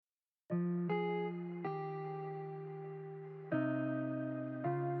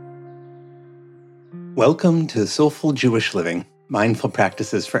Welcome to Soulful Jewish Living, Mindful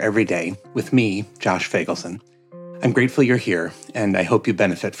Practices for Every Day, with me, Josh Fagelson. I'm grateful you're here, and I hope you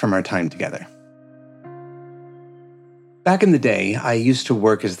benefit from our time together. Back in the day, I used to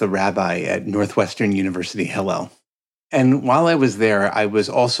work as the rabbi at Northwestern University Hillel. And while I was there, I was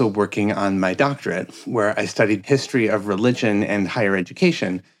also working on my doctorate, where I studied history of religion and higher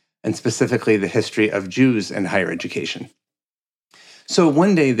education, and specifically the history of Jews and higher education. So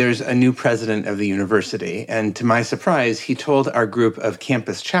one day there's a new president of the university, and to my surprise, he told our group of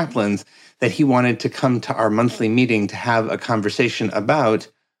campus chaplains that he wanted to come to our monthly meeting to have a conversation about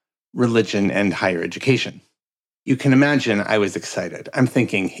religion and higher education. You can imagine I was excited. I'm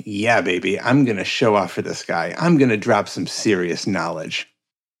thinking, yeah, baby, I'm going to show off for this guy. I'm going to drop some serious knowledge.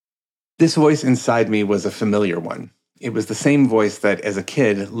 This voice inside me was a familiar one. It was the same voice that, as a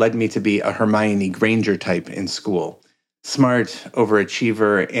kid, led me to be a Hermione Granger type in school. Smart,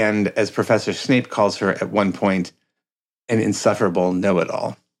 overachiever, and, as Professor Snape calls her at one point, an insufferable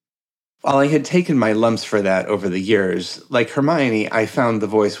know-it-all. While I had taken my lumps for that over the years, like Hermione, I found the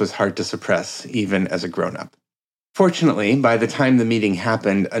voice was hard to suppress, even as a grown-up. Fortunately, by the time the meeting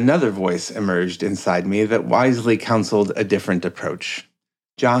happened, another voice emerged inside me that wisely counseled a different approach.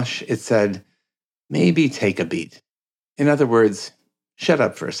 Josh, it said, maybe take a beat. In other words, shut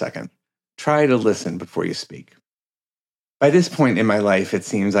up for a second. Try to listen before you speak. By this point in my life, it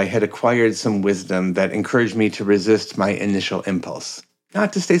seems I had acquired some wisdom that encouraged me to resist my initial impulse.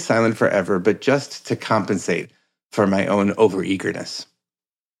 Not to stay silent forever, but just to compensate for my own overeagerness.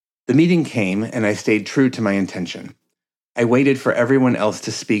 The meeting came, and I stayed true to my intention. I waited for everyone else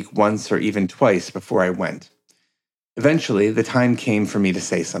to speak once or even twice before I went. Eventually, the time came for me to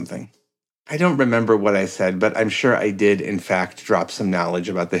say something. I don't remember what I said, but I'm sure I did, in fact, drop some knowledge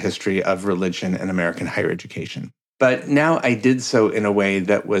about the history of religion and American higher education. But now I did so in a way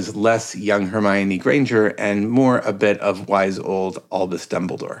that was less young Hermione Granger and more a bit of wise old Albus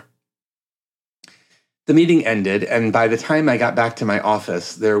Dumbledore. The meeting ended, and by the time I got back to my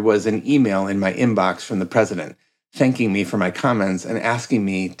office, there was an email in my inbox from the president thanking me for my comments and asking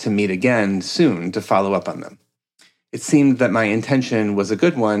me to meet again soon to follow up on them. It seemed that my intention was a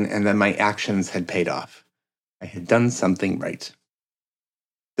good one and that my actions had paid off. I had done something right.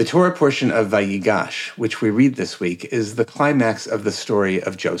 The Torah portion of Vayigash, which we read this week, is the climax of the story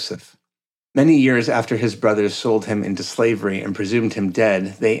of Joseph. Many years after his brothers sold him into slavery and presumed him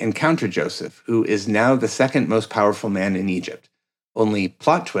dead, they encounter Joseph, who is now the second most powerful man in Egypt. Only,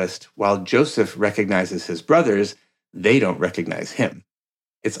 plot twist, while Joseph recognizes his brothers, they don't recognize him.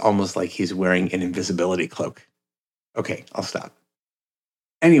 It's almost like he's wearing an invisibility cloak. Okay, I'll stop.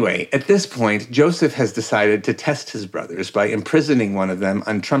 Anyway, at this point, Joseph has decided to test his brothers by imprisoning one of them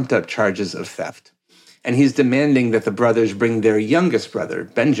on trumped-up charges of theft. And he's demanding that the brothers bring their youngest brother,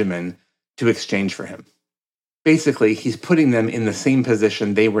 Benjamin, to exchange for him. Basically, he's putting them in the same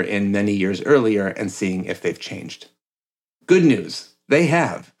position they were in many years earlier and seeing if they've changed. Good news, they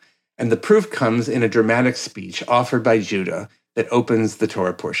have. And the proof comes in a dramatic speech offered by Judah that opens the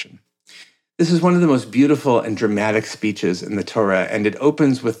Torah portion. This is one of the most beautiful and dramatic speeches in the Torah, and it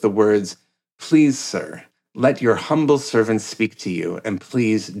opens with the words, "Please, sir, let your humble servant speak to you, and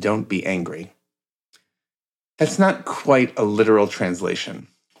please don't be angry." That's not quite a literal translation.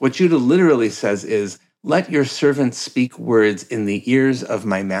 What Judah literally says is, "Let your servant speak words in the ears of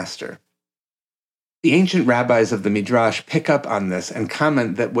my master." The ancient rabbis of the Midrash pick up on this and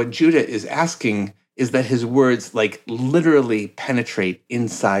comment that what Judah is asking is that his words literally penetrate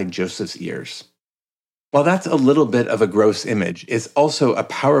inside Joseph's ears. While that's a little bit of a gross image, it's also a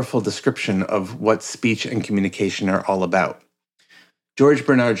powerful description of what speech and communication are all about. George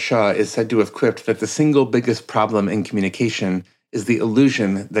Bernard Shaw is said to have quipped that the single biggest problem in communication is the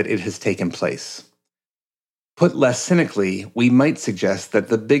illusion that it has taken place. Put less cynically, we might suggest that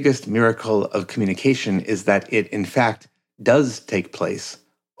the biggest miracle of communication is that it, in fact, does take place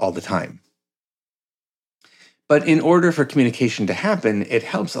all the time. But in order for communication to happen, it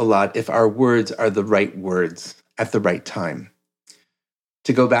helps a lot if our words are the right words at the right time.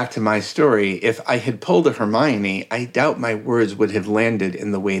 To go back to my story, if I had pulled a Hermione, I doubt my words would have landed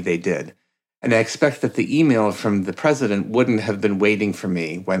in the way they did. And I expect that the email from the president wouldn't have been waiting for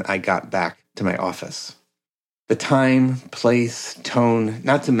me when I got back to my office. The time, place, tone,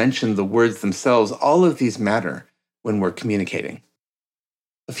 not to mention the words themselves, all of these matter when we're communicating.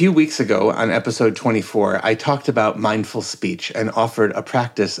 A few weeks ago, on episode 24, I talked about mindful speech and offered a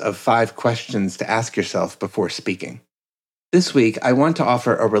practice of 5 questions to ask yourself before speaking. This week, I want to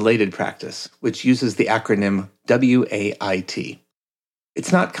offer a related practice, which uses the acronym WAIT.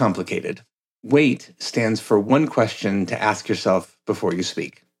 It's not complicated. WAIT stands for one question to ask yourself before you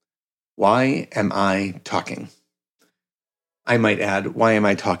speak. Why am I talking? I might add, why am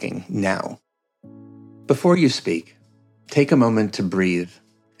I talking now? Before you speak, take a moment to breathe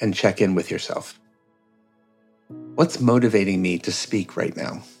and check in with yourself. What's motivating me to speak right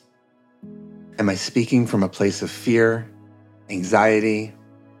now? Am I speaking from a place of fear, anxiety,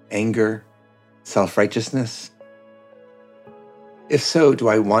 anger, self-righteousness? If so, do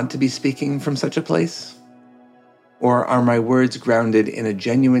I want to be speaking from such a place? Or are my words grounded in a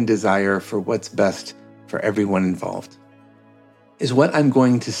genuine desire for what's best for everyone involved? Is what I'm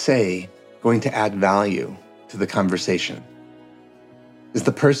going to say going to add value to the conversation? Is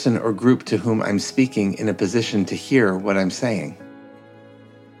the person or group to whom I'm speaking in a position to hear what I'm saying?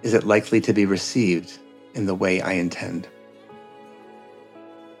 Is it likely to be received in the way I intend?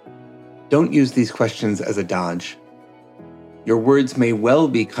 Don't use these questions as a dodge. Your words may well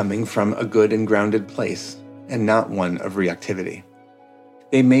be coming from a good and grounded place, and not one of reactivity.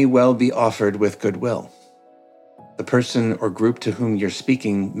 They may well be offered with goodwill. The person or group to whom you're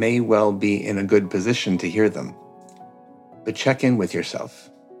speaking may well be in a good position to hear them. But check in with yourself.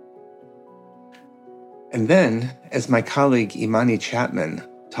 And then, as my colleague Imani Chapman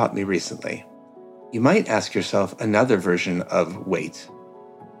taught me recently, you might ask yourself another version of wait.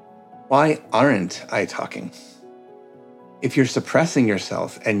 Why aren't I talking? If you're suppressing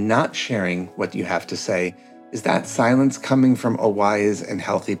yourself and not sharing what you have to say, is that silence coming from a wise and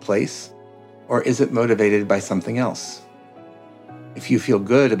healthy place? Or is it motivated by something else? If you feel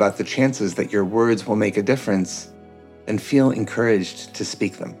good about the chances that your words will make a difference, then feel encouraged to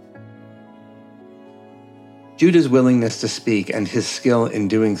speak them. Judah's willingness to speak and his skill in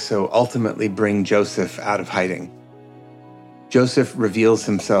doing so ultimately bring Joseph out of hiding. Joseph reveals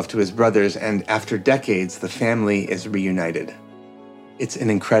himself to his brothers, and after decades, the family is reunited. It's an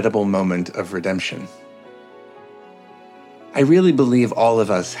incredible moment of redemption. I really believe all of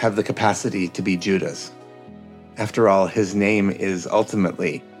us have the capacity to be Judahs. After all, his name is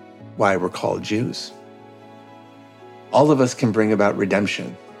ultimately why we're called Jews. All of us can bring about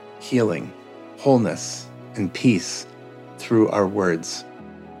redemption, healing, wholeness, and peace through our words.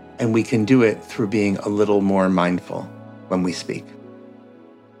 And we can do it through being a little more mindful when we speak.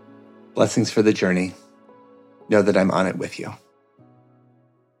 Blessings for the journey. Know that I'm on it with you.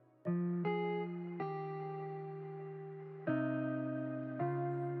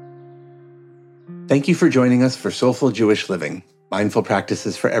 Thank you for joining us for Soulful Jewish Living, Mindful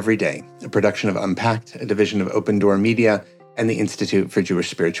Practices for Every Day, a production of Unpacked, a division of Open Door Media and the Institute for Jewish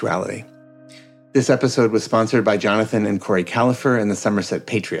Spirituality. This episode was sponsored by Jonathan and Corey Califer and the Somerset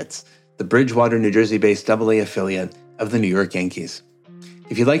Patriots, the Bridgewater, New Jersey-based AA affiliate of the New York Yankees.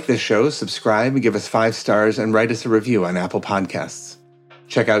 If you like this show, subscribe, give us 5 stars, and write us a review on Apple Podcasts.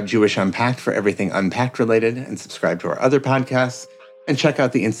 Check out Jewish Unpacked for everything Unpacked related, and subscribe to our other podcasts, and check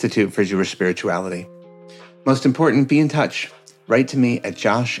out the Institute for Jewish Spirituality. Most important, be in touch. Write to me at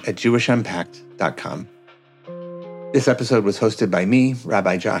josh@jewishunpacked.com. This episode was hosted by me,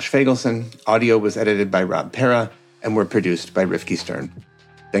 Rabbi Josh Fagelson. Audio was edited by Rob Pera, and were produced by Rifki Stern.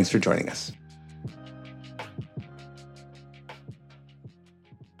 Thanks for joining us.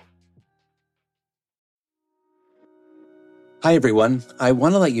 Hi, everyone. I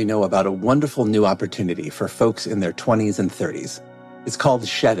want to let you know about a wonderful new opportunity for folks in their 20s and 30s. It's called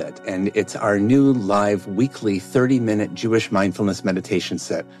Shed It, and it's our new live weekly 30-minute Jewish mindfulness meditation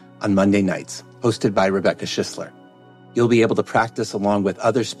set on Monday nights, hosted by Rebecca Schisler. You'll be able to practice along with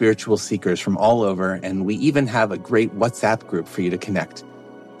other spiritual seekers from all over, and we even have a great WhatsApp group for you to connect.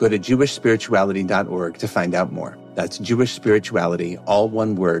 Go to jewishspirituality.org to find out more. That's jewishspirituality, all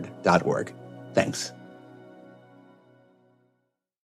one word, .org. Thanks.